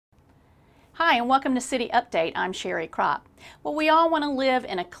Hi, and welcome to City Update. I'm Sherry Kropp. Well, we all want to live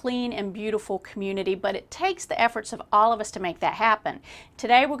in a clean and beautiful community, but it takes the efforts of all of us to make that happen.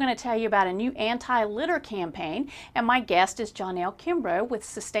 Today we're going to tell you about a new anti-litter campaign, and my guest is Jonelle Kimbrough with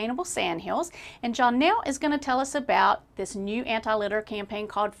Sustainable Sandhills, and Jonelle is going to tell us about this new anti-litter campaign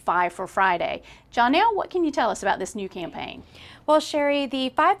called Five for Friday. Jonelle, what can you tell us about this new campaign? Well, Sherry, the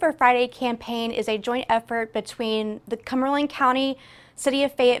Five for Friday campaign is a joint effort between the Cumberland County, City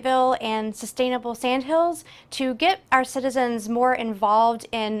of Fayetteville, and Sustainable Sandhills to get our citizens more involved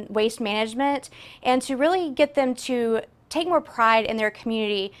in waste management and to really get them to take more pride in their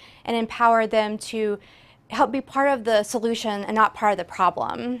community and empower them to help be part of the solution and not part of the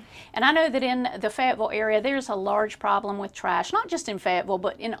problem. And I know that in the Fayetteville area there's a large problem with trash, not just in Fayetteville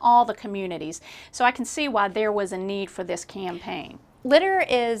but in all the communities. So I can see why there was a need for this campaign. Litter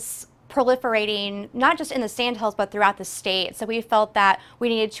is proliferating not just in the Sandhills but throughout the state, so we felt that we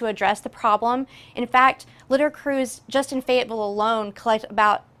needed to address the problem. In fact, litter crews just in Fayetteville alone collect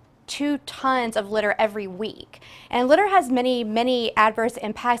about 2 tons of litter every week. And litter has many adverse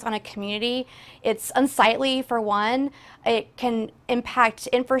impacts on a community. It's unsightly, for one. It can impact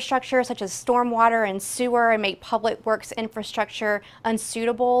infrastructure such as stormwater and sewer and make public works infrastructure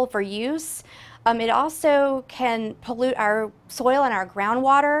unsuitable for use. It also can pollute our soil and our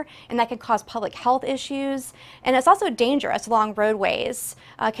groundwater, and that can cause public health issues. And it's also dangerous along roadways,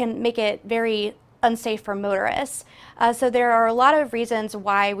 can make it very unsafe for motorists. So there are a lot of reasons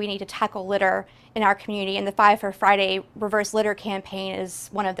why we need to tackle litter in our community, and the Five for Friday reverse litter campaign is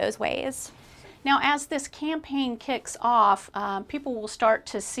one of those ways. Now, as this campaign kicks off, people will start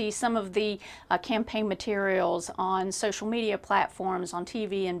to see some of the campaign materials on social media platforms, on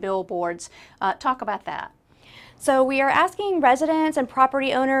TV and billboards. Talk about that. So we are asking residents and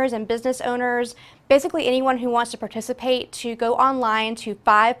property owners and business owners, basically anyone who wants to participate, to go online to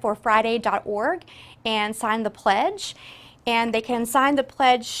fiveforfriday.org and sign the pledge. And they can sign the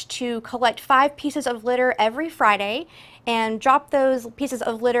pledge to collect 5 pieces of litter every Friday and drop those pieces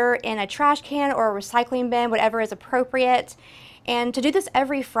of litter in a trash can or a recycling bin, whatever is appropriate, and to do this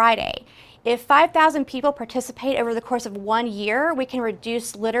every Friday. If 5,000 people participate over the course of 1 year, we can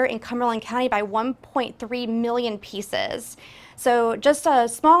reduce litter in Cumberland County by 1.3 million pieces. So just a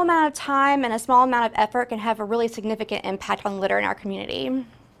small amount of time and a small amount of effort can have a really significant impact on litter in our community.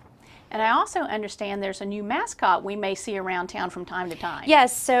 And I also understand there's a new mascot we may see around town from time to time.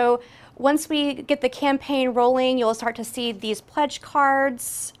 Yes, so once we get the campaign rolling, you'll start to see these pledge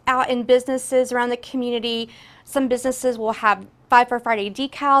cards out in businesses around the community. Some businesses will have Five for Friday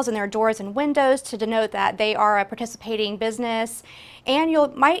decals in their doors and windows to denote that they are a participating business. And you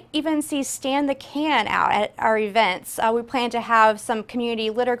might even see Stand the Can out at our events. We plan to have some community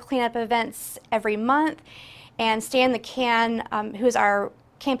litter cleanup events every month, and Stand the Can, who is our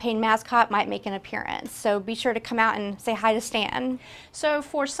campaign mascot, might make an appearance. So be sure to come out and say hi to Stan. So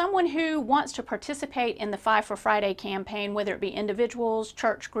for someone who wants to participate in the Five for Friday campaign, whether it be individuals,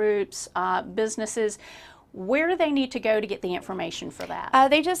 church groups, businesses, where do they need to go to get the information for that?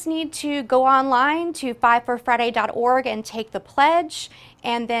 They just need to go online to fiveforfriday.org and take the pledge,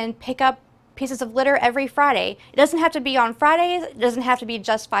 and then pick up pieces of litter every Friday. It doesn't have to be on Fridays. It doesn't have to be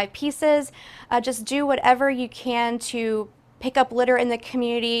just 5 pieces. Just do whatever you can to pick up litter in the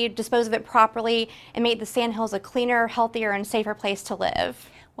community, dispose of it properly, and make the Sandhills a cleaner, healthier, and safer place to live.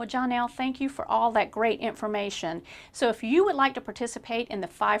 Well, Jonelle, thank you for all that great information. So if you would like to participate in the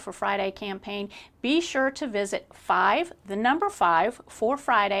Five for Friday campaign, be sure to visit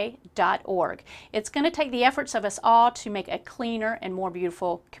 5forfriday.org. It's going to take the efforts of us all to make a cleaner and more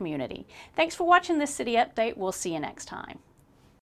beautiful community. Thanks for watching this City Update. We'll see you next time.